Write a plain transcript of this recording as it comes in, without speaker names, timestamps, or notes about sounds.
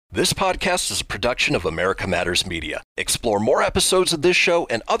This podcast is a production of America Matters Media. Explore more episodes of this show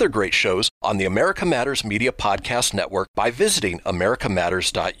and other great shows on the America Matters Media Podcast Network by visiting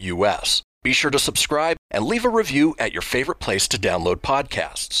americamatters.us. Be sure to subscribe and leave a review at your favorite place to download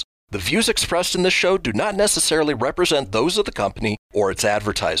podcasts. The views expressed in this show do not necessarily represent those of the company or its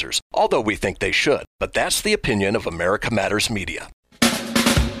advertisers, although we think they should. But that's the opinion of America Matters Media.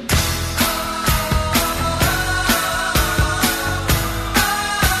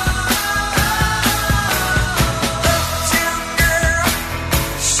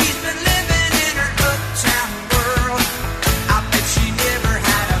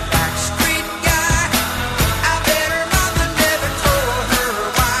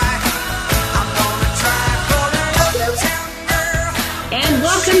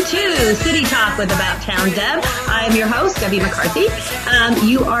 City Talk with About Town Deb. I am your host, Debbie McCarthy.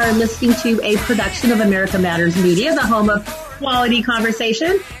 You are listening to a production of America Matters Media, the home of quality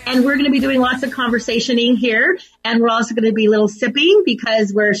conversation. And we're going to be doing lots of conversationing here. And we're also going to be a little sipping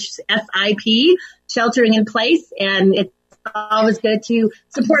because we're SIP, sheltering in place. And it's always good to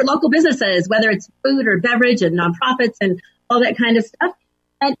support local businesses, whether it's food or beverage and nonprofits and all that kind of stuff.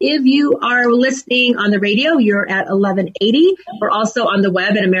 And if you are listening on the radio, you're at 1180. We're also on the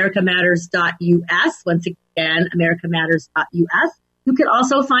web at americamatters.us. Once again, americamatters.us. You can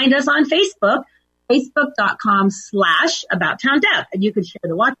also find us on Facebook, facebook.com/AboutTownDeb. And you can share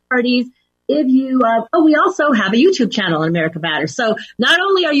the watch parties. If you, we also have a YouTube channel on America Matters. So not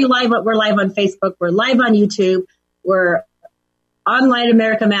only are you live, but we're live on Facebook, we're live on YouTube, we're online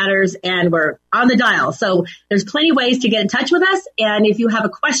America Matters, and we're on the dial. So there's plenty of ways to get in touch with us. And if you have a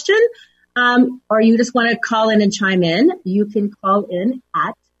question, or you just want to call in and chime in, you can call in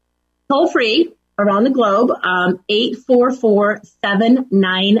at toll free around the globe,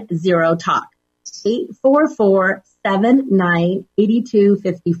 844-790-TALK,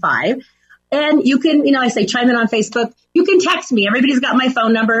 844-79-8255. And you can, I say chime in on Facebook. You can text me. Everybody's got my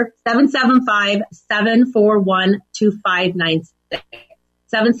phone number, 775-741-2596.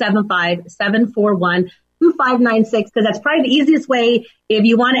 775-741-2596, because that's probably the easiest way. If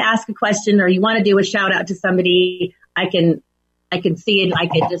you want to ask a question or you want to do a shout out to somebody, I can see it. I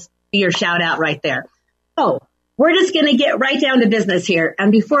can just see your shout out right there. So we're just going to get right down to business here.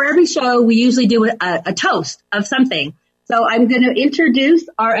 And before every show, we usually do a toast of something. So I'm going to introduce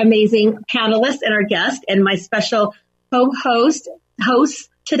our amazing panelists and our guest and my special hosts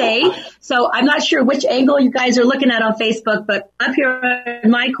today. So I'm not sure which angle you guys are looking at on Facebook, but up here in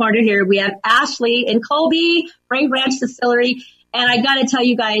my corner here, we have Ashley and Colby, Frey Ranch Distillery. And I got to tell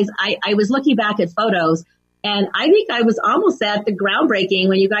you guys, I was looking back at photos, and I think I was almost at the groundbreaking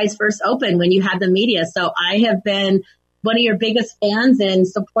when you guys first opened, when you had the media. So I have been one of your biggest fans and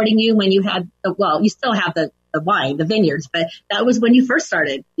supporting you when you had you still have the wine, the vineyards, but that was when you first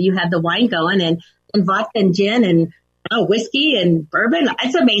started. You had the wine going and vodka and gin and whiskey and bourbon.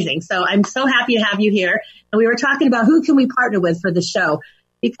 It's amazing. So I'm so happy to have you here. And we were talking about who can we partner with for the show,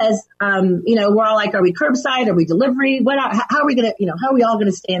 because, we're all like, are we curbside? Are we delivery? How are we going to, how are we all going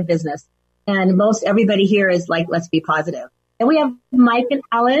to stay in business? And most everybody here is like, let's be positive. And we have Mike and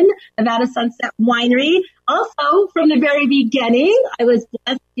Alan, Nevada Sunset Winery. Also from the very beginning, I was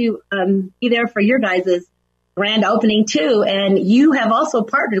blessed to be there for your guys' grand opening too. And you have also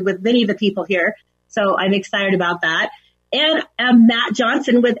partnered with many of the people here. So I'm excited about that. And Matt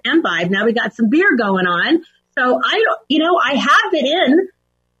Johnson with Imbibe. Now we got some beer going on. So I have been in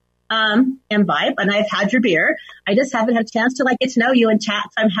Imbibe and I've had your beer. I just haven't had a chance to get to know you and chat.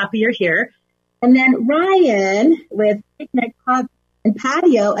 So I'm happy you're here. And then Ryan with Picnic Pub and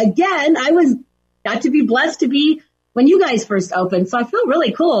Patio. Again, got to be blessed to be when you guys first opened. So I feel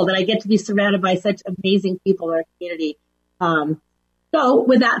really cool that I get to be surrounded by such amazing people in our community. So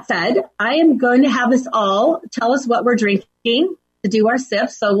with that said, I am going to have us all tell us what we're drinking to do our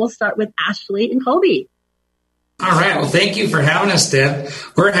sip. So we'll start with Ashley and Colby. All right. Well, thank you for having us, Deb.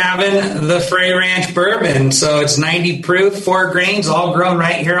 We're having the Frey Ranch Bourbon. So it's 90 proof, 4 grains, all grown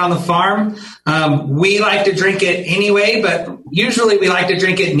right here on the farm. We like to drink it anyway, but usually we like to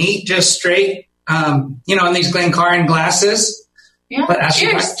drink it neat, just straight, in these Glencairn glasses. Yeah. But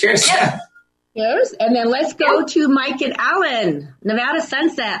Ashley, cheers. Yeah. Cheers. And then let's go to Mike and Alan, Nevada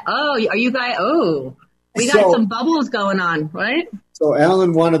Sunset. Oh, are you guys? Oh, we got some bubbles going on, right? So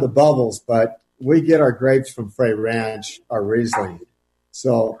Alan wanted the bubbles, but we get our grapes from Frey Ranch, our Riesling.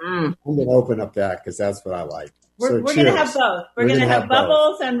 So I'm going to open up that because that's what I like. We're going to have both. We're going to have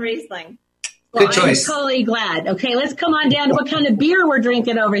bubbles and Riesling. Well, good choice. I'm totally glad. Okay, let's come on down to what kind of beer we're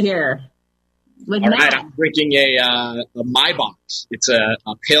drinking over here. All right, I'm drinking a Maibox. It's a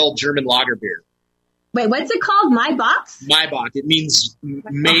pale German lager beer. Wait, what's it called? Maibach? Maibach. It means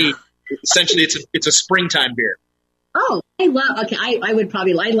May. Essentially, it's a springtime beer. Oh, I like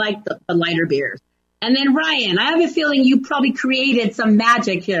the lighter beers. And then Ryan, I have a feeling you probably created some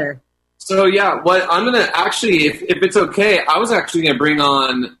magic here. So yeah, what I'm going to actually, if it's okay, I was actually going to bring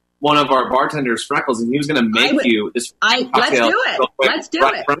on one of our bartenders, Freckles, and he was going to make you this cocktail. Let's do it. Let's do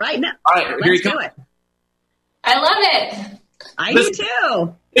it right now. All right, here you go. Let's do it. I love it. I do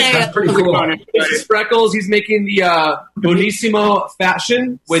too. That's pretty cool. This is Freckles. He's making the Bonissimo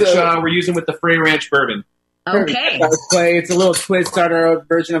Fashion, which we're using with the Frey Ranch bourbon. Okay. It's a little twist on our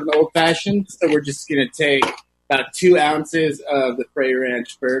version of an old fashioned. So we're just going to take about 2 ounces of the Frey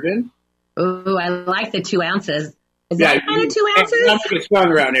Ranch bourbon. Ooh, I like the 2 ounces. Is that kind of 2 ounces? That's what's strong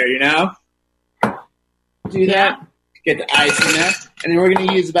around here, you know? Do that. Get the ice in there. And then we're going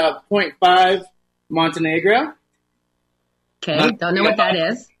to use about 0.5 Montenegro. Okay, don't know what that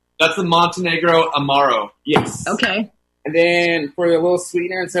is. That's the Montenegro Amaro. Yes. Okay. And then for the little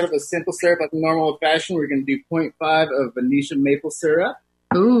sweetener, instead of a simple syrup like normal old fashioned, we're going to do 0.5 of Venetian maple syrup.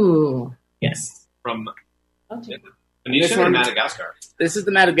 Ooh. Yes. From Venetian or Madagascar? This is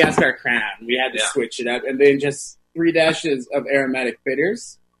the Madagascar Crown. We had to switch it up. And then just 3 dashes of aromatic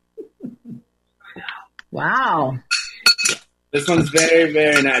bitters. Wow. This one's very,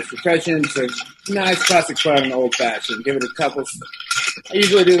 very nice. Refreshing. It's a nice classic fun and old fashioned. Give it a couple. I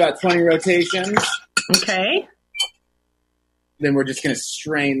usually do about 20 rotations. Okay. Then we're just going to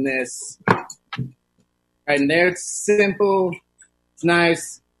strain this. Right in there. It's simple. It's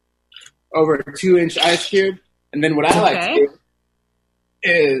nice. Over a 2-inch ice cube. And then what I like to do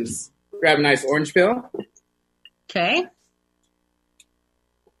is grab a nice orange peel. Okay.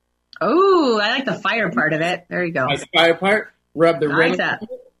 Oh, I like the fire part of it. There you go. Nice fire part. Rub the rim. That.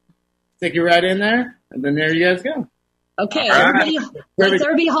 Stick it right in there. And then there you guys go. Okay, everybody, let's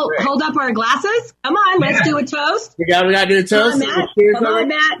hold up our glasses. Come on, let's do a toast. We got to do a toast. Come on,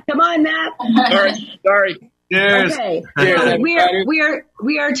 Matt. Sorry. Cheers. Okay. Cheers, we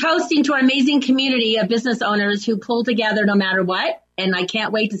are toasting to our amazing community of business owners who pull together no matter what, and I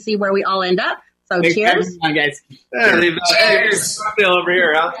can't wait to see where we all end up. So cheers. Come on, guys. Cheers. Cocktail over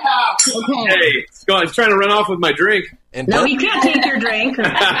here, huh? Okay. Hey, he's trying to run off with my drink. No, you can't take your drink.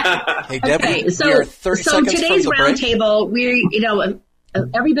 Hey, Deb, okay, we are 30 seconds today's from the break. roundtable,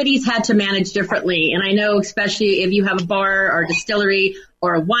 everybody's had to manage differently, and I know especially if you have a bar or a distillery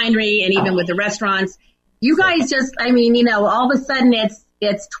or a winery, and even with the restaurants, you guys just, all of a sudden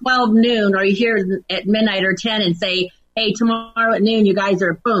it's 12 noon, or you hear at midnight or 10 and say, hey, tomorrow at noon, you guys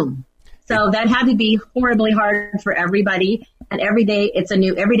are boom. So that had to be horribly hard for everybody. And every day it's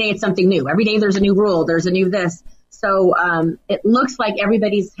something new. Every day there's a new rule. There's a new this. So it looks like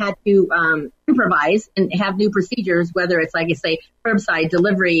everybody's had to improvise and have new procedures, whether it's, like I say, curbside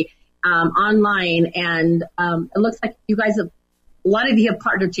delivery, online. And it looks like you guys a lot of you have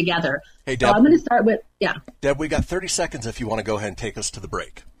partnered together. Hey, Deb. So I'm going to start with, Deb, we got 30 seconds if you want to go ahead and take us to the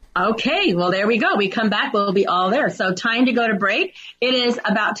break. Okay, well, there we go. We come back, we'll be all there. So time to go to break. It is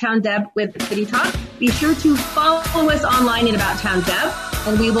About Town Deb with City Talk. Be sure to follow us online at About Town Deb,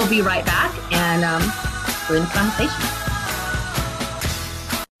 and we will be right back, and we're in the conversation.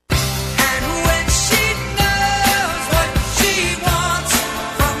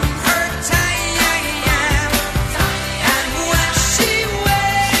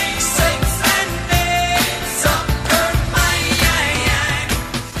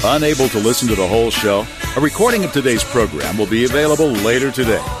 Unable to listen to the whole show? A recording of today's program will be available later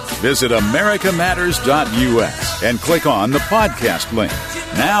today. Visit americamatters.us and click on the podcast link.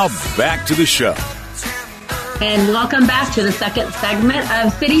 Now back to the show. And welcome back to the second segment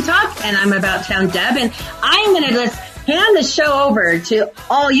of City Talk, and I'm About Town Deb, and I'm going to just hand the show over to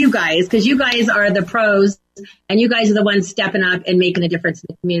all you guys, because you guys are the pros, and you guys are the ones stepping up and making a difference in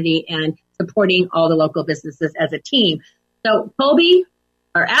the community and supporting all the local businesses as a team. So Colby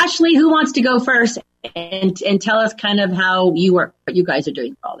or Ashley, who wants to go first and tell us kind of how you work, what you guys are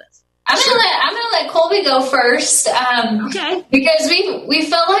doing for all this? I'm gonna let Colby go first. Okay. Because we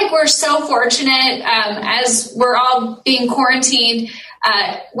feel like we're so fortunate as we're all being quarantined.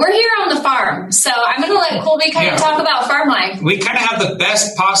 We're here on the farm, so I'm gonna let Colby kind of talk about farm life. We kind of have the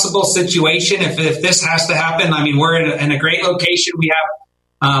best possible situation if this has to happen. I mean, we're in a great location. We have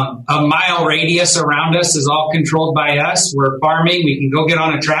a mile radius around us is all controlled by us. We're farming. We can go get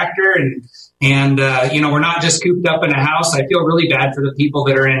on a tractor and we're not just cooped up in a house. I feel really bad for the people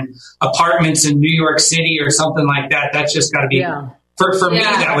that are in apartments in New York City or something like that. That's just got to be, for me,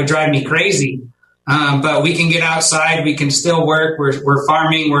 that would drive me crazy. But we can get outside. We can still work. We're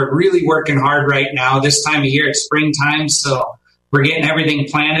farming. We're really working hard right now. This time of year, it's springtime. So We're getting everything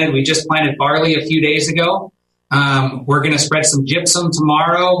planted. We just planted barley a few days ago. We're going to spread some gypsum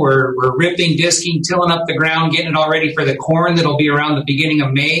tomorrow. We're ripping, disking, tilling up the ground, getting it all ready for the corn that'll be around the beginning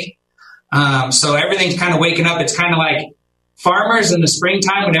of May. So everything's kind of waking up. It's kind of like farmers in the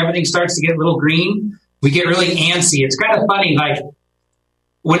springtime when everything starts to get a little green. We get really antsy. It's kind of funny. Like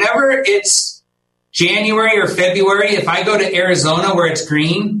whenever it's January or February, if I go to Arizona where it's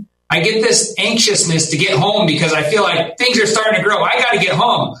green, I get this anxiousness to get home because I feel like things are starting to grow. I got to get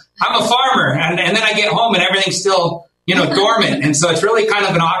home. I'm a farmer. And then I get home and everything's still, dormant. And so it's really kind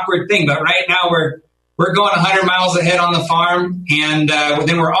of an awkward thing. But right now we're going 100 miles ahead on the farm. And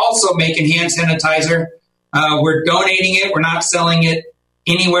then we're also making hand sanitizer. We're donating it. We're not selling it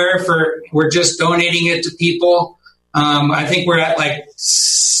anywhere. We're just donating it to people. I think we're at like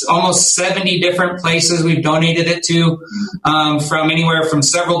almost 70 different places we've donated it to, from anywhere from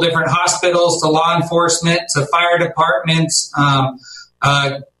several different hospitals to law enforcement to fire departments,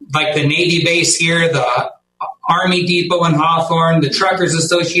 like the Navy base here, the Army Depot in Hawthorne, the Truckers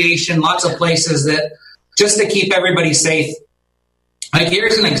Association, lots of places that just to keep everybody safe. Like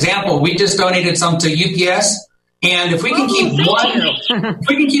here's an example. We just donated some to UPS. And if we can keep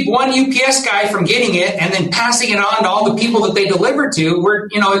one UPS guy from getting it and then passing it on to all the people that they deliver to,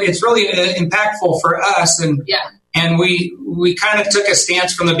 it's really impactful for us. And we kind of took a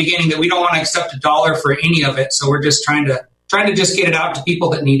stance from the beginning that we don't want to accept $1 for any of it. So we're just trying to just get it out to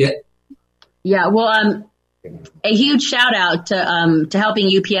people that need it. Yeah. Well, a huge shout out to helping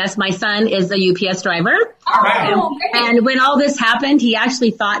UPS. My son is a UPS driver. All right. And when all this happened, he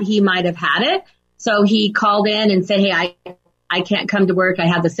actually thought he might have had it. So he called in and said, hey, I can't come to work. I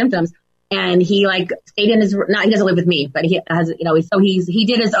have the symptoms. And he stayed in he doesn't live with me, but he has, so he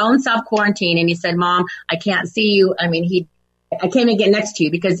did his own self quarantine and he said, Mom, I can't see you. I mean, I can't even get next to you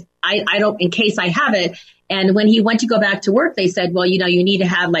because I don't, in case I have it. And when he went to go back to work, they said, well, you need to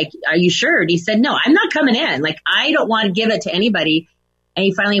have are you sure? And he said, no, I'm not coming in. I don't want to give it to anybody. And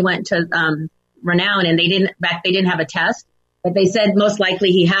he finally went to, Renown and they didn't have a test. But they said most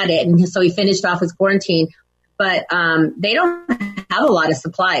likely he had it, and so he finished off his quarantine. But they don't have a lot of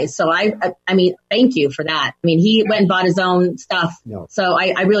supplies, so I mean, thank you for that. I mean, he went and bought his own stuff, so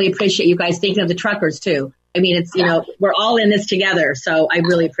I really appreciate you guys thinking of the truckers too. I mean, it's we're all in this together, so I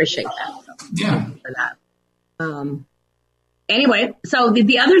really appreciate that. For that. Anyway, so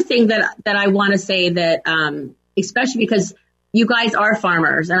the other thing that I want to say that, especially because you guys are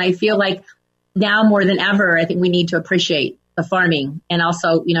farmers, and I feel like now more than ever, I think we need to appreciate the farming. And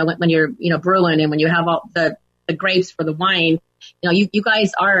also, when you're, brewing and when you have all the grapes for the wine, you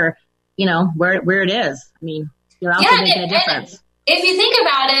guys are, where it is. I mean, you're out there making a difference. If you think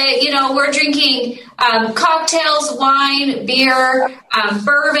about it, we're drinking cocktails, wine, beer,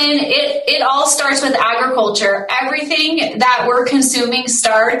 bourbon. It all starts with agriculture. Everything that we're consuming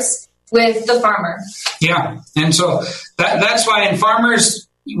starts with the farmer. Yeah. And so that's why in farmers,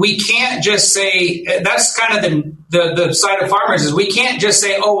 we can't just say, that's kind of the side of farmers is we can't just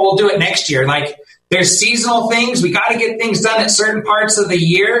say, oh, we'll do it next year. Like there's seasonal things. We got to get things done at certain parts of the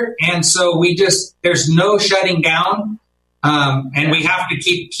year. And so there's no shutting down. And we have to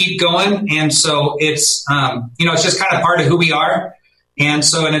keep going. And so it's, it's just kind of part of who we are. And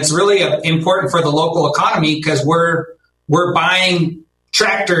so, and it's really important for the local economy because we're buying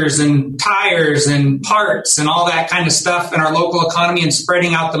tractors and tires and parts and all that kind of stuff in our local economy and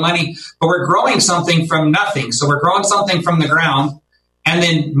spreading out the money, but we're growing something from nothing. So we're growing something from the ground and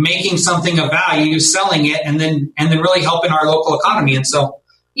then making something of value, selling it, and then really helping our local economy. And so,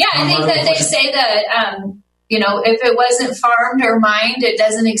 I think that they say that, if it wasn't farmed or mined, it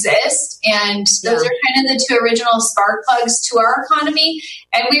doesn't exist. And those are kind of the two original spark plugs to our economy.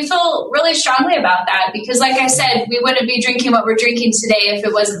 And we feel really strongly about that because, like I said, we wouldn't be drinking what we're drinking today if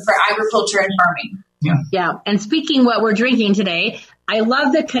it wasn't for agriculture and farming. Yeah. And speaking what we're drinking today, I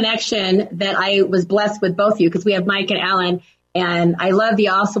love the connection that I was blessed with both of you because we have Mike and Alan. And I love the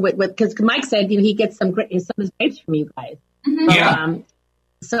also because Mike said, he gets some of his grapes from you guys. Mm-hmm.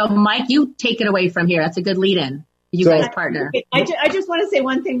 So, Mike, you take it away from here. That's a good lead-in. You guys partner. I just want to say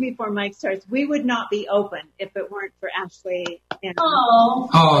one thing before Mike starts. We would not be open if it weren't for Ashley.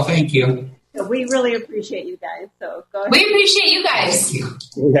 Oh, thank you. So we really appreciate you guys. So go ahead. We appreciate you guys.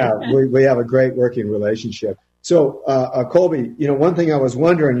 Yeah, we have a great working relationship. So, Colby, one thing I was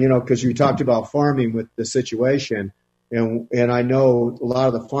wondering, because you talked about farming with the situation, and I know a lot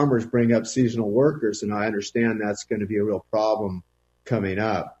of the farmers bring up seasonal workers, and I understand that's going to be a real problem coming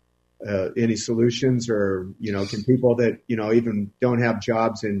up. Any solutions, or can people that even don't have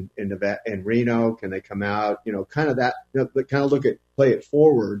jobs in Reno, can they come out? Kind of play it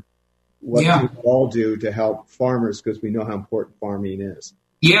forward what we all do to help farmers, because we know how important farming is.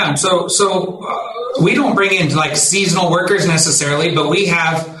 Yeah, so we don't bring in like seasonal workers necessarily, but we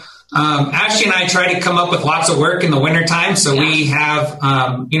have Ashley and I try to come up with lots of work in the wintertime. So we have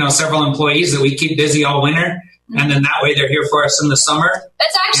several employees that we keep busy all winter, and then that way they're here for us in the summer.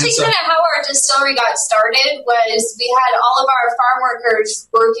 That's actually kind of how our distillery got started. Was we had all of our farm workers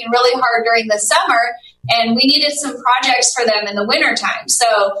working really hard during the summer, and we needed some projects for them in the wintertime.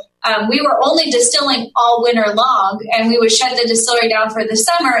 So we were only distilling all winter long, and we would shut the distillery down for the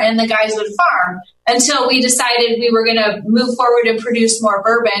summer, and the guys would farm until we decided we were going to move forward and produce more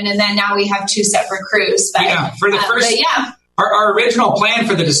bourbon. And then now we have 2 separate crews. But, for the first, our original plan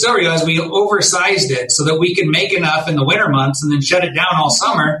for the distillery was we oversized it so that we could make enough in the winter months and then shut it down all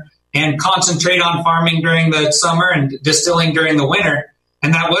summer and concentrate on farming during the summer and distilling during the winter.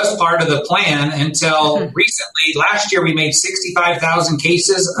 And that was part of the plan until recently. Last year, we made 65,000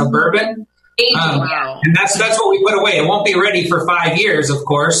 cases of bourbon. And that's what we put away. It won't be ready for 5 years, of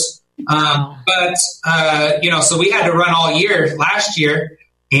course. But so we had to run all year last year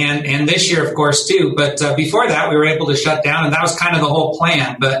and this year, of course, too. But before that, we were able to shut down, and that was kind of the whole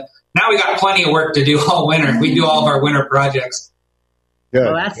plan. But now we got plenty of work to do all winter. We do all of our winter projects.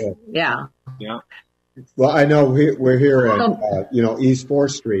 Good. Yeah. Well, I know we're here at East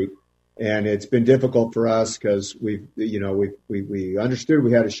 4th Street, and it's been difficult for us because we understood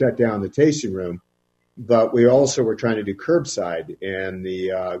we had to shut down the tasting room, but we also were trying to do curbside, and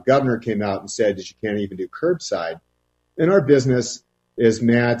the governor came out and said that you can't even do curbside. And our business, as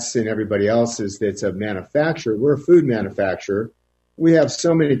Matt's and everybody else's, that's a manufacturer. We're a food manufacturer. We have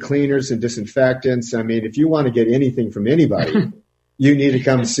so many cleaners and disinfectants. I mean, if you want to get anything from anybody, you need to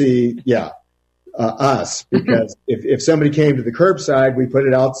come see, us, because if somebody came to the curbside, we put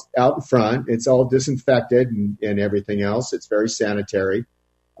it out in front. It's all disinfected and everything else. It's very sanitary.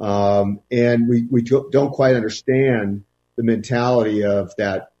 And we don't quite understand the mentality of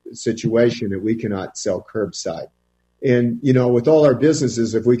that situation that we cannot sell curbside. And, with all our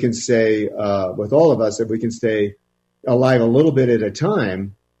businesses, if we can stay, with all of us, if we can stay alive a little bit at a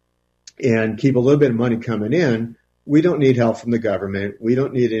time and keep a little bit of money coming in, we don't need help from the government. We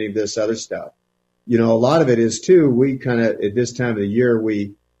don't need any of this other stuff. A lot of it is too, we kind of, at this time of the year,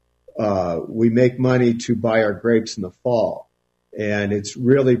 we make money to buy our grapes in the fall, and it's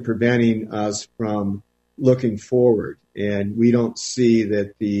really preventing us from looking forward. And we don't see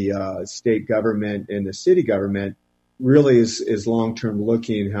that the state government and the city government really is long-term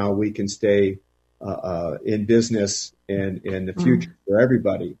looking how we can stay in business and in the future for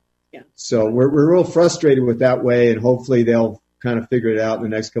everybody. Yeah. So we're real frustrated with that way, and hopefully they'll kind of figure it out in the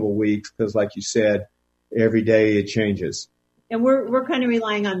next couple of weeks, because like you said, every day it changes. And we're kind of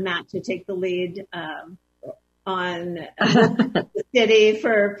relying on Matt to take the lead on the city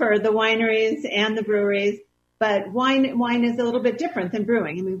for the wineries and the breweries. But wine is a little bit different than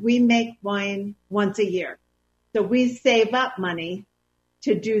brewing. I mean, we make wine once a year. So we save up money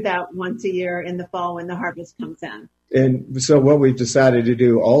to do that once a year in the fall when the harvest comes in. And so what we've decided to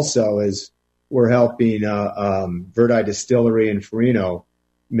do also is we're helping Verdi Distillery in Farino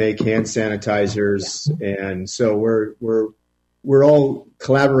make hand sanitizers, and so we're all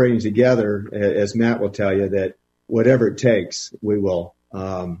collaborating together. As Matt will tell you, that whatever it takes, we will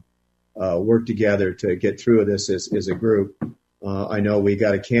work together to get through this as a group. I know we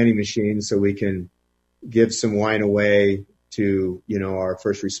got a canning machine, so we can give some wine away to our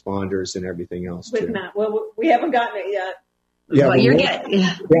first responders and everything else. With too. Matt, well, we haven't gotten it yet. Yeah, well, you're getting.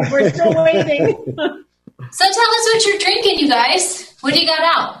 We're still waiting. So tell us what you're drinking, you guys. What do you got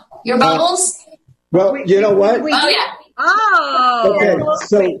out? Your bubbles? Well, you know what? Okay,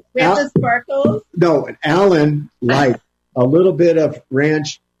 so we have the sparkles. No, Alan liked a little bit of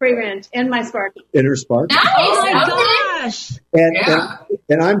ranch. Free ranch in my sparkle. In her sparkle. Nice. Oh my gosh!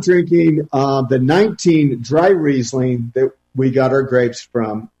 And I'm drinking the 19 dry Riesling that we got our grapes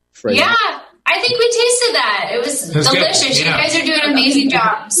from. Yeah, I think we tasted that. It was delicious. You guys are doing an amazing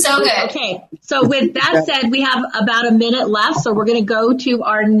job. So good. Okay, so with that said, we have about a minute left, so we're going to go to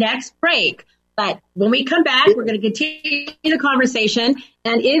our next break. But when we come back, we're going to continue the conversation.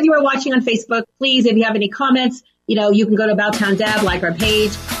 And if you are watching on Facebook, please, if you have any comments, you can go to About Town Deb, like our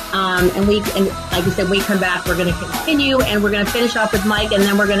page. And like you said, when we come back, we're going to continue, and we're going to finish off with Mike, and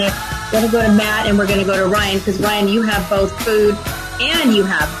then we're going to go to Matt, and we're going to go to Ryan, because Ryan, you have both food and you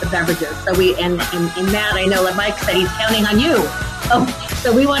have the beverages. So and Matt, I know that Mike said he's counting on you.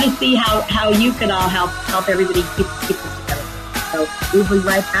 So we want to see how you can all help everybody keep this together. So we'll be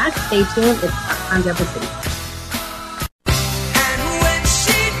right back. Stay tuned. It's About Town Deb City.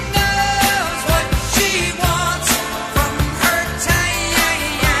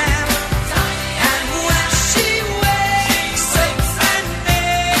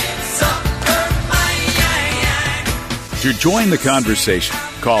 to join the conversation,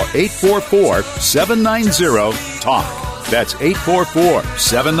 call 844-790-TALK. That's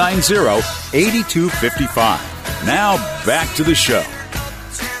 844-790-8255. Now back to the show.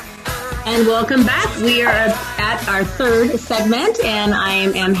 And welcome back. We are at our third segment, and I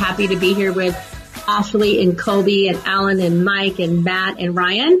am happy to be here with Ashley and Colby and Alan and Mike and Matt and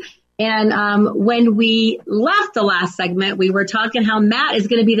Ryan. And when we left the last segment, we were talking how Matt is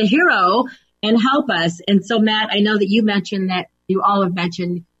going to be the hero and help us. And so, Matt, I know that you mentioned that you all have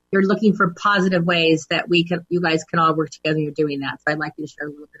mentioned you're looking for positive ways that you guys can all work together. You're doing that. So I'd like you to share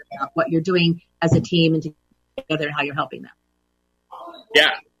a little bit about what you're doing as a team and together and how you're helping them.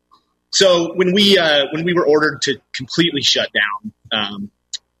 Yeah. So when we were ordered to completely shut down,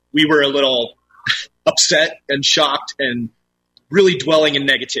 we were a little upset and shocked and really dwelling in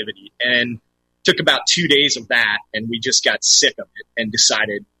negativity, and took about 2 days of that, and we just got sick of it and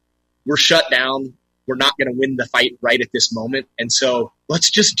decided we're shut down. We're not going to win the fight right at this moment. And so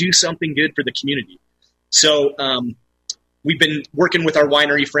let's just do something good for the community. So we've been working with our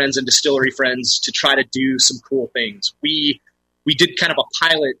winery friends and distillery friends to try to do some cool things. We did kind of a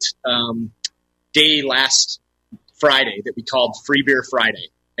pilot day last Friday that we called Free Beer Friday.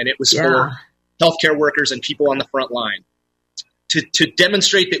 And it was for healthcare workers and people on the front line to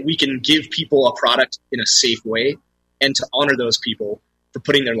demonstrate that we can give people a product in a safe way and to honor those people for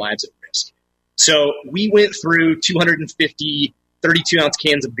putting their lives at risk. So we went through 250 32-ounce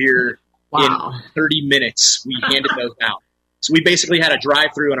cans of beer in 30 minutes. We handed those out. So we basically had a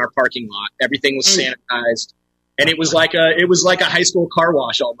drive-through in our parking lot. Everything was sanitized, and it was like a high school car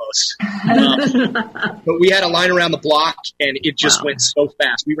wash almost. But we had a line around the block, and it just went so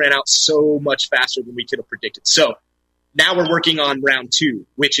fast. We ran out so much faster than we could have predicted. So now we're working on round 2,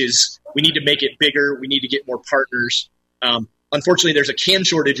 which is we need to make it bigger. We need to get more partners. Unfortunately, there's a can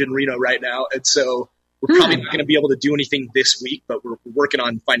shortage in Reno right now, and so we're probably not going to be able to do anything this week, but we're working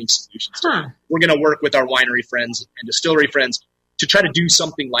on finding solutions. We're going to work with our winery friends and distillery friends to try to do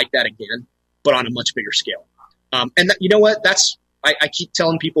something like that again, but on a much bigger scale. You know what? I keep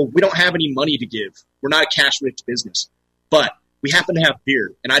telling people we don't have any money to give. We're not a cash-rich business, but we happen to have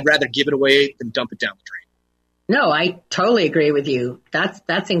beer, and I'd rather give it away than dump it down the drain. No, I totally agree with you.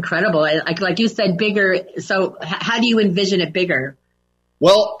 That's incredible. Like you said, bigger. So how do you envision it bigger?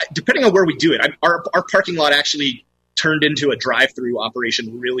 Well, depending on where we do it, our parking lot actually turned into a drive-through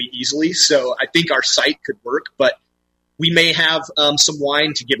operation really easily. So I think our site could work, but we may have some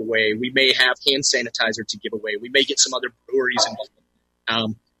wine to give away. We may have hand sanitizer to give away. We may get some other breweries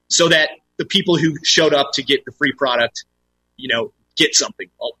involved, so that the people who showed up to get the free product, get something.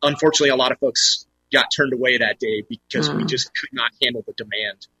 Unfortunately, a lot of folks got turned away that day because we just could not handle the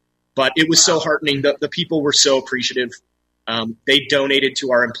demand. But it was so heartening. The people were so appreciative. They donated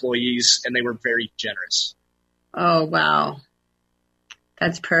to our employees, and they were very generous. Oh, wow.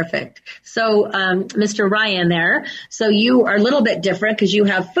 That's perfect. So, Mr. Ryan there, so you are a little bit different because you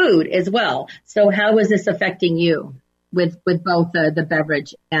have food as well. So how is this affecting you with both the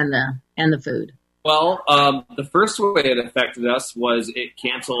beverage and the food? Well, the first way it affected us was it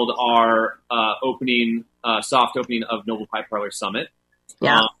canceled our soft opening of Noble Pie Parlor Summit.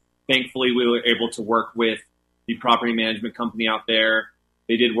 Yeah. Thankfully, we were able to work with the property management company out there.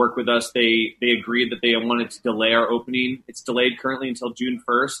 They did work with us. They agreed that they wanted to delay our opening. It's delayed currently until June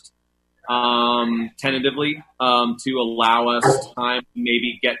 1st, tentatively, to allow us time to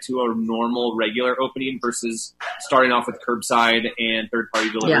maybe get to a normal, regular opening versus starting off with curbside and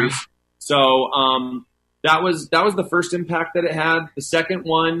third-party deliveries. Yeah. So that was the first impact that it had. The second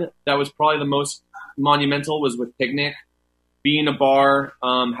one that was probably the most monumental was with Picnic. Being a bar,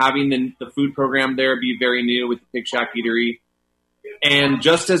 having the food program there be very new with the Pig Shack Eatery. And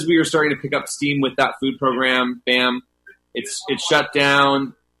just as we were starting to pick up steam with that food program, bam, it's shut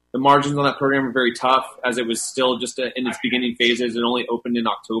down. The margins on that program are very tough as it was still just in its beginning phases. It only opened in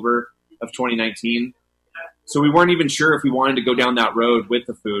October of 2019. So we weren't even sure if we wanted to go down that road with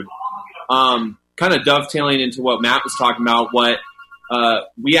the food. Kind of dovetailing into what Matt was talking about,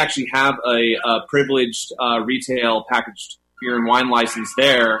 we actually have a privileged retail packaged beer and wine license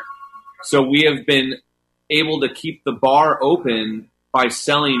there. So we have been able to keep the bar open by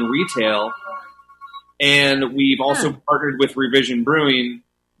selling retail. And we've also partnered with Revision Brewing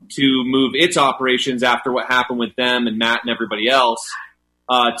to move its operations after what happened with them and Matt and everybody else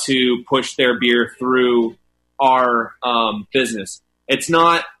to push their beer through our business. It's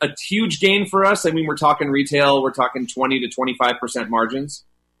not a huge gain for us. I mean, we're talking retail, we're talking 20 to 25% margins.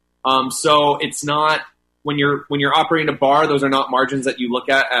 So it's not when you're operating a bar, those are not margins that you look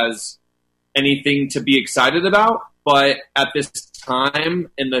at as anything to be excited about. But at this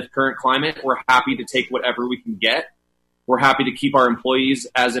time in the current climate, we're happy to take whatever we can get. we're happy to keep our employees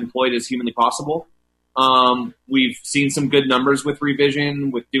as employed as humanly possible. We've seen some good numbers with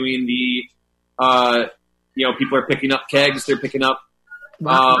Revision, with doing the, people are picking up kegs. They're picking up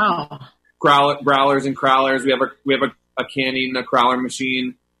growlers and crowlers. We have a canning, a crowler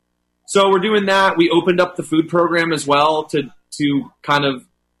machine. So we're doing that. We opened up the food program as well to kind of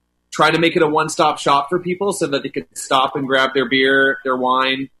try to make it a one-stop shop for people so that they could stop and grab their beer, their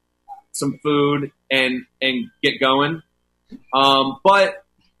wine, some food, and get going. But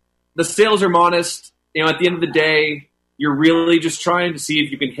the sales are modest. At the end of the day, you're really just trying to see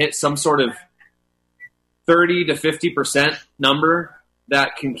if you can hit some sort of 30 to 50% number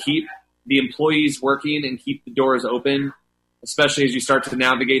that can keep the employees working and keep the doors open, especially as you start to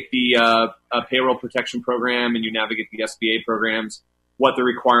navigate the payroll protection program and you navigate the SBA programs, what the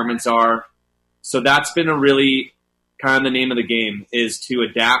requirements are. So that's been a really kind of the name of the game, is to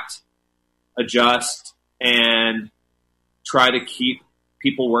adapt, adjust, and try to keep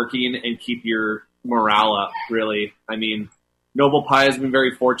people working and keep your morale up, really. I mean, Noble Pie has been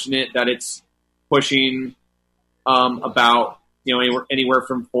very fortunate that it's pushing about anywhere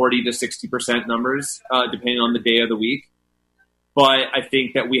from 40 to 60% numbers, depending on the day of the week. But I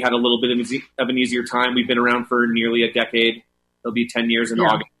think that we had a little bit of an easier time. We've been around for nearly a decade. It'll be 10 years in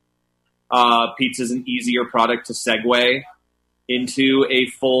August. Pizza is an easier product to segue into a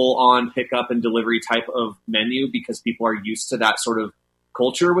full-on pickup and delivery type of menu because people are used to that sort of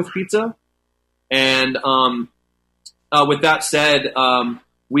culture with pizza. And with that said,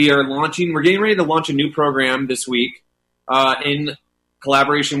 we're getting ready to launch a new program this week in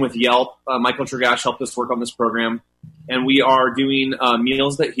collaboration with Yelp. Michael Tragash helped us work on this program. And we are doing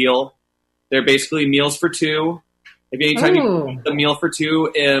Meals That Heal. They're basically meals for two. If anytime you eat a meal for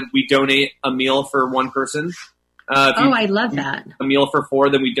two, we donate a meal for one person. I love that. A meal for four,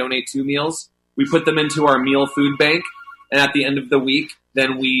 then we donate 2 meals. We put them into our meal food bank. And at the end of the week,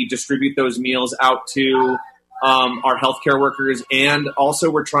 then we distribute those meals out to our healthcare workers. And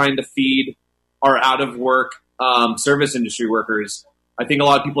also we're trying to feed our out-of-work service industry workers. I think a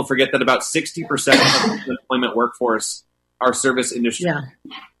lot of people forget that about 60% of the employment workforce are service industry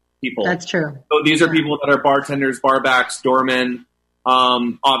people. That's true. So these are people that are bartenders, barbacks, doormen,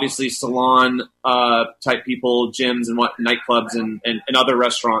 obviously salon type people, gyms and nightclubs and other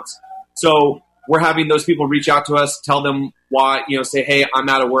restaurants. So we're having those people reach out to us, tell them why, say, hey, I'm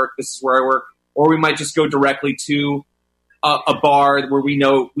out of work. This is where I work. Or we might just go directly to a bar where we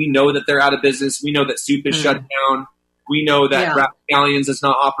know that they're out of business. We know that Soup is shut down. We know that Rapscallions is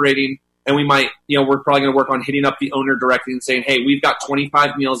not operating. And we might, we're probably going to work on hitting up the owner directly and saying, hey, we've got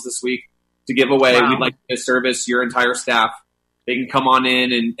 25 meals this week to give away. We'd like to service your entire staff. They can come on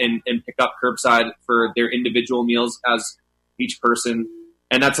in and pick up curbside for their individual meals as each person.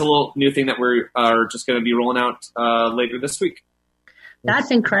 And that's a little new thing that we are just going to be rolling out later this week.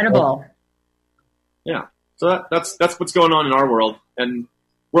 That's incredible. Yeah. So that's what's going on in our world. And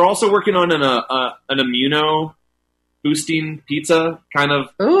we're also working on an immuno boosting pizza kind of.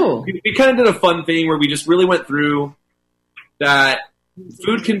 Ooh. We kind of did a fun thing where we just really went through that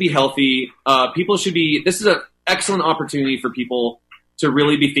food can be healthy. People should be, this is an excellent opportunity for people to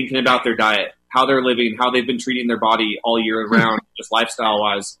really be thinking about their diet, how they're living, how they've been treating their body all year round, just lifestyle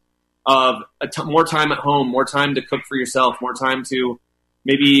wise. More time at home, more time to cook for yourself, more time to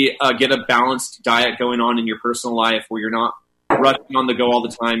maybe get a balanced diet going on in your personal life where you're not rushing on the go all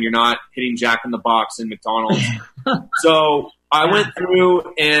the time. You're not hitting Jack in the Box and McDonald's. So I went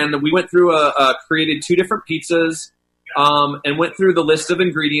through and we went through created 2 different pizzas and went through the list of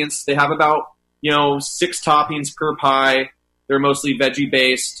ingredients. They have about, 6 toppings per pie. They're mostly veggie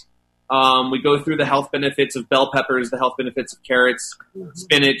based. We go through the health benefits of bell peppers, the health benefits of carrots,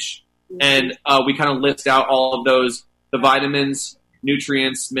 spinach, and we kind of list out all of those, the vitamins,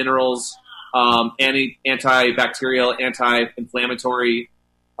 nutrients, minerals, antibacterial, anti-inflammatory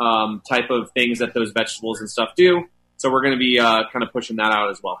type of things that those vegetables and stuff do. So we're going to be kind of pushing that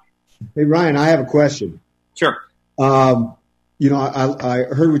out as well. Hey, Ryan, I have a question. Sure. I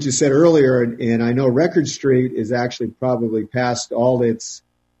heard what you said earlier, and I know Record Street is actually probably past all its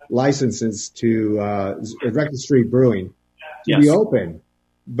licenses to Record Street Brewing to be open,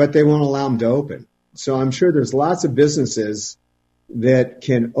 but they won't allow them to open. So I'm sure there's lots of businesses that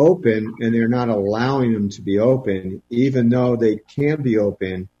can open and they're not allowing them to be open, even though they can be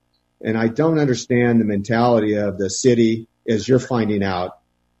open. And I don't understand the mentality of the city, as you're finding out.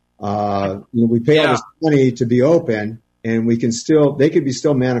 We pay all this money to be open, and they could be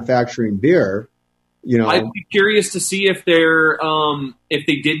still manufacturing beer. I'd be curious to see if if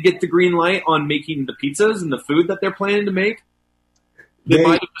they did get the green light on making the pizzas and the food that they're planning to make. They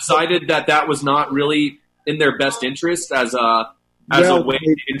might have decided that was not really in their best interest as a way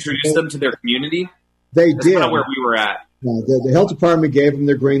to introduce them to their community? They That's did. kind of where we were at. The health department gave them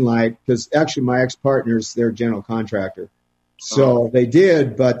their green light because actually my ex-partner's their general contractor. So they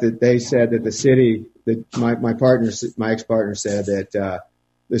did, but they said that the city, that my ex-partner said that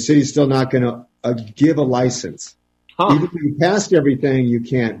the city's still not going to give a license. Even if you passed everything, you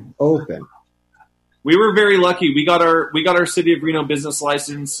can't open. We were very lucky. We got our City of Reno business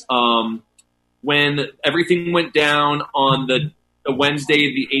license when everything went down on the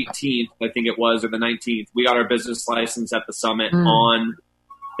Wednesday, the 18th, I think it was, or the 19th. We got our business license at the summit on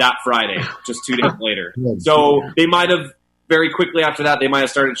that Friday, just 2 days later. So they might have very quickly after that, they might have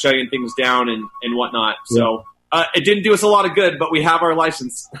started shutting things down and whatnot. So it didn't do us a lot of good, but we have our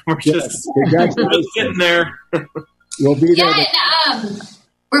license. We're just sitting there. We'll be there.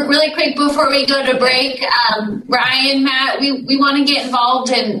 Really quick before we go to break, Ryan, Matt, we want to get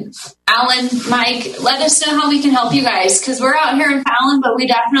involved, and Alan, Mike, let us know how we can help you guys, because we're out here in Fallon, but we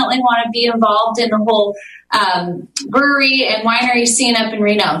definitely want to be involved in the whole brewery and winery scene up in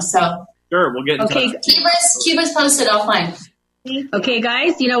Reno. So sure, we'll get in touch. Keep us posted offline. Okay,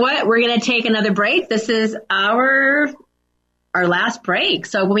 guys, you know what? We're going to take another break. This is our last break.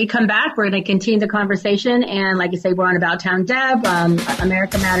 So when we come back, we're going to continue the conversation. And like I say, we're on About Town Deb,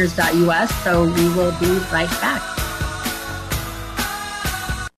 americamatters.us. So we will be right back.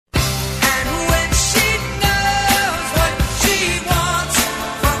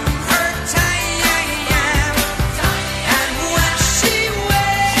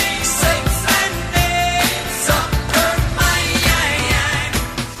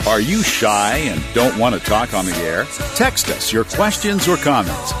 Are you shy and don't want to talk on the air? Text us your questions or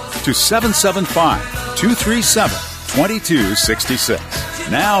comments to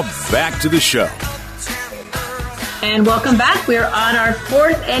 775-237-2266. Now back to the show. And welcome back. We're on our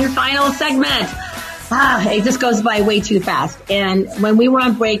fourth and final segment. It just goes by way too fast. And when we were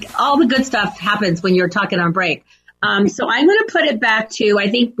on break, all the good stuff happens when you're talking on break. So I'm going to put it back to, I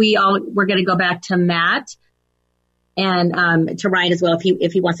think we're going to go back to Matt. And to Ryan as well,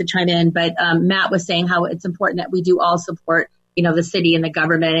 if he wants to chime in. But Matt was saying how it's important that we do all support, the city and the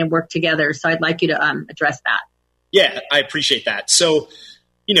government and work together. So I'd like you to address that. Yeah, I appreciate that. So,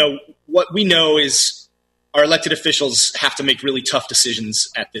 what we know is our elected officials have to make really tough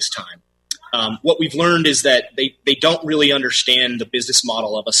decisions at this time. What we've learned is that they don't really understand the business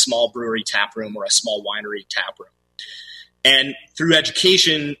model of a small brewery tap room or a small winery tap room. And through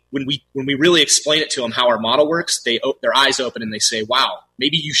education, when we really explain it to them how our model works, their eyes open and they say, wow,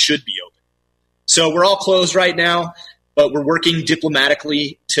 maybe you should be open. So we're all closed right now, but we're working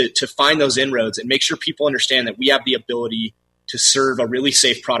diplomatically to find those inroads and make sure people understand that we have the ability to serve a really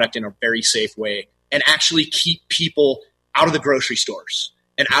safe product in a very safe way and actually keep people out of the grocery stores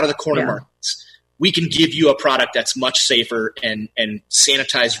and out of the corner markets. We can give you a product that's much safer and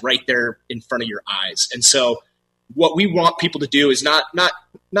sanitized right there in front of your eyes. And so what we want people to do is not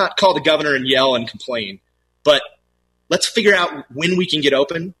call the governor and yell and complain, but let's figure out when we can get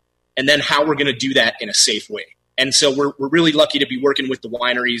open and then how we're going to do that in a safe way. And so we're really lucky to be working with the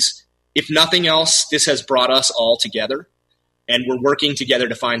wineries. If nothing else, this has brought us all together, and we're working together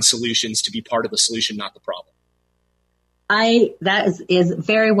to find solutions to be part of the solution, not the problem. That is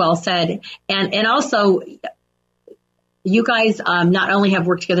very well said. And also, you guys not only have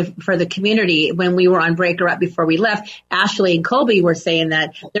worked together for the community. When we were on break or right before we left, Ashley and Colby were saying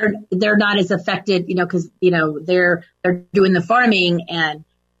that they're not as affected, because they're doing the farming,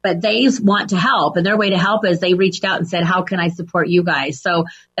 but they want to help, and their way to help is they reached out and said, "How can I support you guys?" So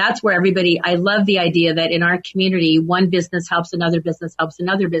that's where I love the idea that in our community, one business helps another business helps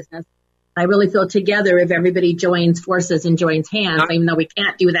another business. I really feel together if everybody joins forces and joins hands, even though we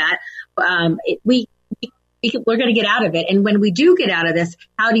can't do that. We're going to get out of it. And when we do get out of this,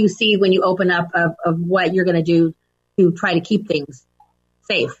 how do you see when you open up of what you're going to do to try to keep things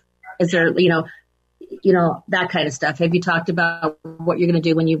safe? Is there, that kind of stuff? Have you talked about what you're going to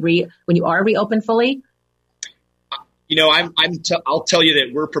do when you are reopened fully? I'll tell you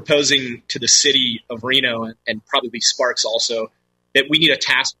that we're proposing to the city of Reno and probably Sparks also that we need a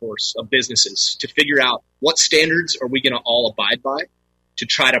task force of businesses to figure out what standards are we going to all abide by to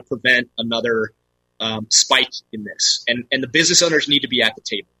try to prevent another spike in this, and the business owners need to be at the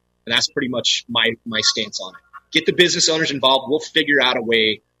table, and that's pretty much my stance on it. Get the business owners involved. We'll figure out a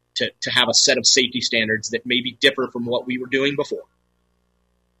way to have a set of safety standards that maybe differ from what we were doing before.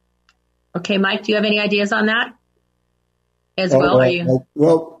 Okay, Mike, do you have any ideas on that as well?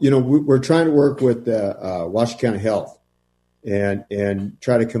 Well, we're trying to work with Washington County Health and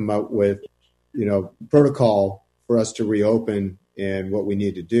try to come up with protocol for us to reopen and what we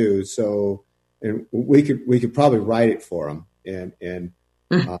need to do. So and we could probably write it for them. And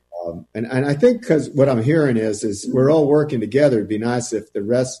I think because what I'm hearing is we're all working together. It'd be nice if the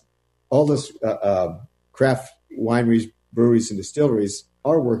rest, all this craft wineries, breweries, and distilleries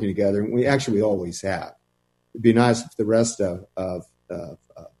are working together, and we always have. It'd be nice if the rest of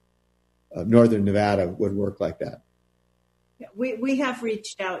Northern Nevada would work like that. We have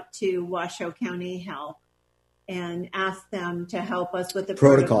reached out to Washoe County Health and asked them to help us with the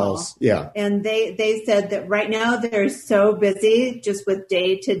protocols. Yeah. And they said that right now they're so busy just with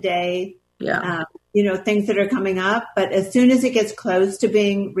day-to-day, things that are coming up. But as soon as it gets close to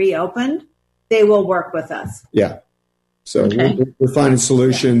being reopened, they will work with us. Yeah. So we're finding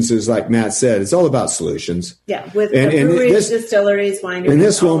solutions, as like Matt said, it's all about solutions. Yeah, with breweries, distilleries, wineries. And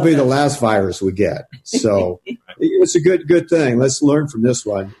this won't be the last virus we get. So it's a good thing. Let's learn from this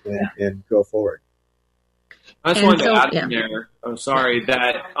one and go forward. I just wanted to add in there,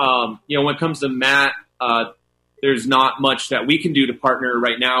 that, when it comes to Matt, there's not much that we can do to partner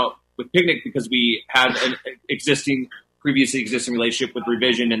right now with Picnic because we have an previously existing relationship with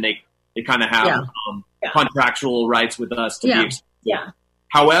Revision, and they kind of have contractual rights with us to be exclusive. Yeah.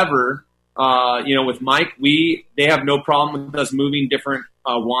 However, with Mike, they have no problem with us moving different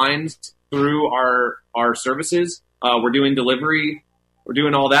wines through our services. We're doing delivery. We're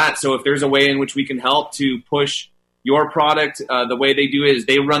doing all that. So if there's a way in which we can help to push your product, the way they do it is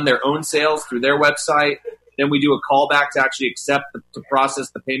they run their own sales through their website. Then we do a callback to actually to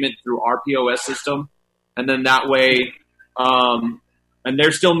process the payment through our POS system. And then that way, and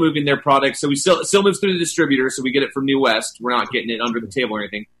they're still moving their product. So we still moves through the distributor. So we get it from New West. We're not getting it under the table or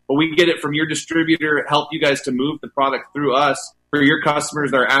anything, but we get it from your distributor, help you guys to move the product through us for your customers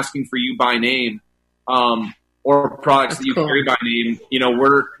that are asking for you by name, or products that you carry by name.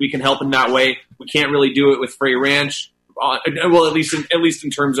 We can help in that way. We can't really do it with Frey Ranch. Well, at least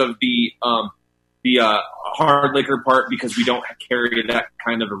in terms of the hard liquor part, because we don't carry that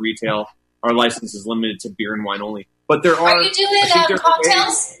kind of a retail. Our license is limited to beer and wine only. But there are you doing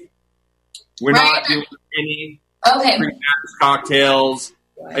cocktails? We're not doing any pre-packaged cocktails.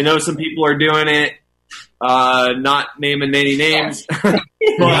 I know some people are doing it, not naming any names, but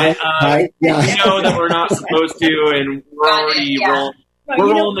we know that we're not supposed to, and we're already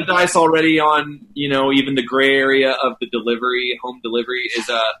rolling the dice already on, even the gray area of the delivery. Home delivery is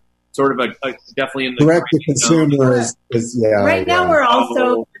sort of a definitely in the direct to consumer is right now we're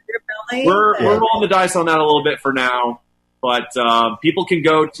also we're rolling the dice on that a little bit for now, but people can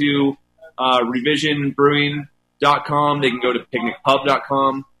go to revisionbrewing.com. They can go to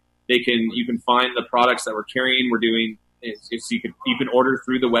picnicpub.com. You can find the products that we're carrying. We're doing you can order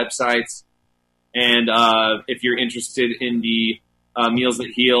through the websites, and if you're interested in the Meals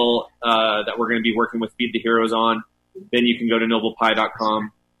That Heal that we're going to be working with Feed the Heroes on, then you can go to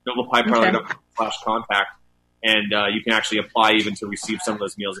noblepie.com, noblepieparlor.com/contact. And you can actually apply even to receive some of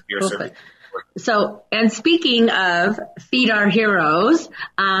those meals if you're serving. So, and speaking of Feed Our Heroes,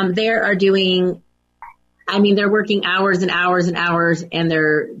 they're working hours and hours and hours, and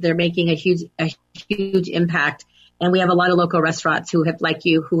they're making a huge impact. And we have a lot of local restaurants who have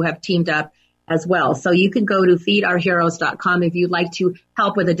teamed up as well. So you can go to feedourheroes.com if you'd like to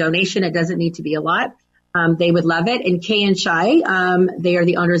help with a donation. It doesn't need to be a lot. They would love it. And Kay and Shai, they are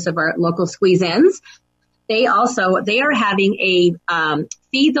the owners of our local Squeeze-Ins. They are having a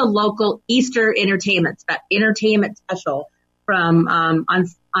Feed the Local Easter entertainment special from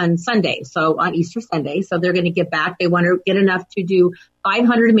on Sunday, so on Easter Sunday. So they're going to give back. They want to get enough to do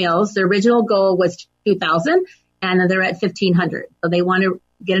 500 meals. The original goal was 2,000, and they're at 1,500. So they want to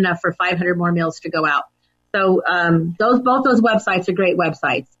get enough for 500 more meals to go out. So both those websites are great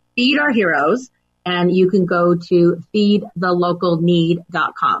websites. Feed Our Heroes, and you can go to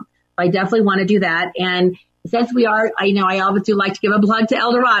feedthelocalneed.com. I definitely want to do that. And since I always do like to give a plug to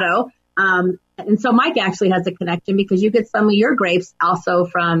El Dorado. And so Mike actually has a connection because you get some of your grapes also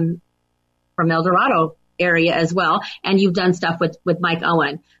from El Dorado area as well. And you've done stuff with Mike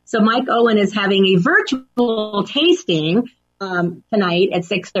Owen. So Mike Owen is having a virtual tasting tonight at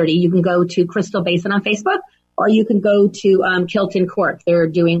 6:30. You can go to Crystal Basin on Facebook, or you can go to Kilton Court. They're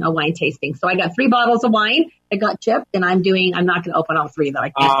doing a wine tasting. So I got 3 bottles of wine. I got chipped, and I'm not going to open all 3 though.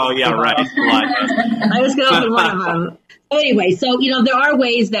 Right. I was going to open one of them. Anyway, so, there are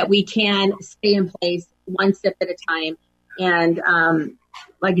ways that we can stay in place one sip at a time. And,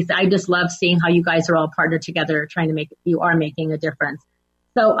 like I said, I just love seeing how you guys are all partnered together, you are making a difference.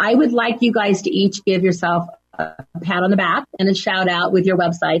 So I would like you guys to each give yourself a pat on the back and a shout out with your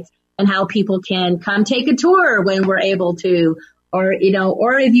websites and how people can come take a tour when we're able to or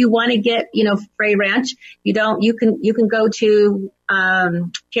if you want to get, Frey Ranch, you can go to,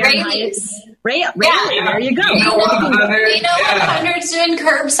 Karen Hyatt's. There you go. Vino 100's doing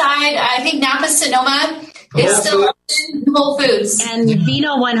curbside. I think Napa Sonoma is still Whole Foods. And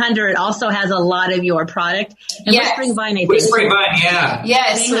Vino 100 also has a lot of your product. And Whispering Vine, I think. Whispering Vine, yeah.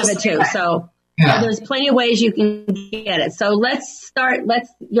 Yes. They have it too. So there's plenty of ways you can get it. So let's start.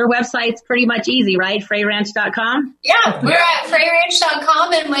 Your website's pretty much easy, right? FreyRanch.com? Yeah, we're at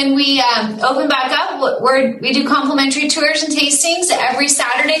FreyRanch.com. And when we open back up, we do complimentary tours and tastings every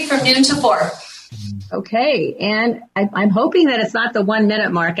Saturday from noon to 4. Okay. And I'm hoping that it's not the 1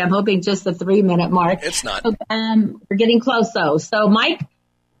 minute mark. I'm hoping just the 3 minute mark. It's not. So, we're getting close though. So Mike?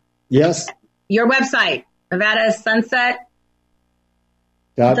 Yes. Your website,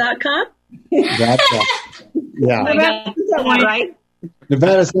 NevadaSunset.com? That's yeah. I got that right?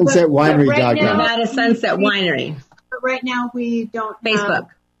 Nevada Sunset Winery.com. Nevada Sunset Winery. But right now we don't Facebook. have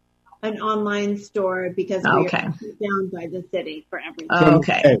an online store because we're down by the city for everything.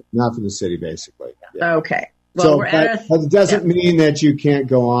 Okay. Not for the city, basically. Yeah. Okay. Well, but it doesn't mean that you can't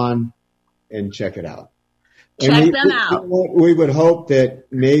go on and check it out. Check them out. We would hope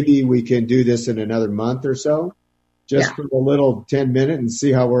that maybe we can do this in another month or so, just for a little 10-minute and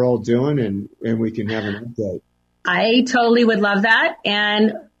see how we're all doing, and we can have an update. I totally would love that.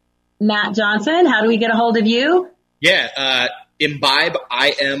 And Matt Johnson, how do we get a hold of you? Yeah, Imbibe,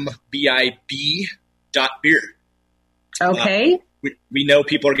 IMBIB .beer. Okay. We know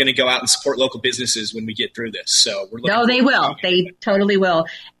people are going to go out and support local businesses when we get through this. So we're looking. No, they will. They totally will.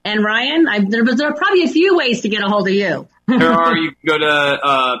 And Ryan, there are probably a few ways to get a hold of you. There are. You can go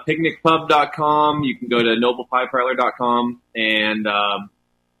to picnicpub.com. You can go to noblepieparlor.com. And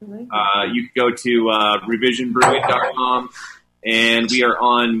you can go to revisionbrewing.com. And we are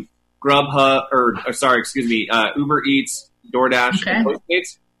on Grubhub, Uber Eats, DoorDash, and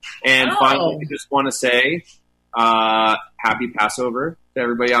Postmates. And finally, I just want to say happy Passover to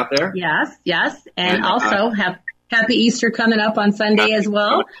everybody out there. Yes. And also happy Easter coming up on Sunday as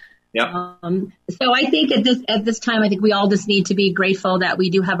well. Yep. So I think at this time, I think we all just need to be grateful that we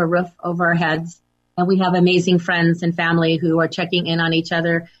do have a roof over our heads, and we have amazing friends and family who are checking in on each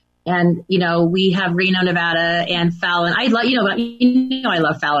other. And, we have Reno, Nevada and Fallon. I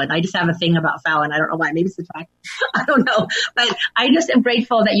love Fallon. I just have a thing about Fallon. I don't know why. Maybe it's the track. I don't know. But I just am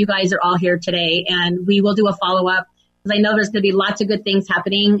grateful that you guys are all here today, and we will do a follow-up because I know there's going to be lots of good things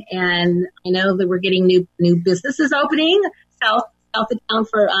happening. And I know that we're getting new businesses opening south of town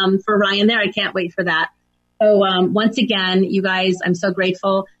for Ryan there. I can't wait for that. So, once again, you guys, I'm so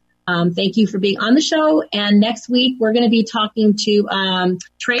grateful. Thank you for being on the show. And next week, we're going to be talking to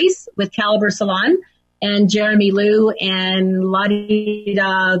Trace with Caliber Salon and Jeremy Liu and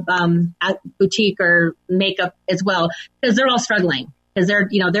Ladida Boutique or Makeup as well, because they're all struggling because their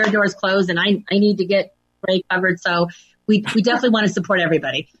doors closed, and I need to get Ray covered. So we definitely want to support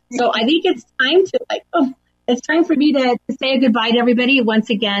everybody. So I think it's time it's time for me to say goodbye to everybody. Once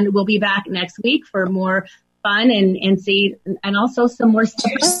again, we'll be back next week for more fun and also some more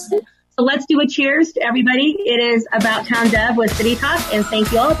stuff. So let's do a cheers to everybody. It is About Town Deb with City Talk, and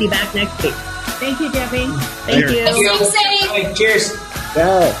thank you all. I'll be back next week. Thank you, Debbie. Thank you. Stay safe. Cheers.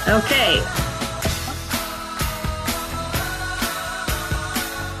 Yeah. Okay.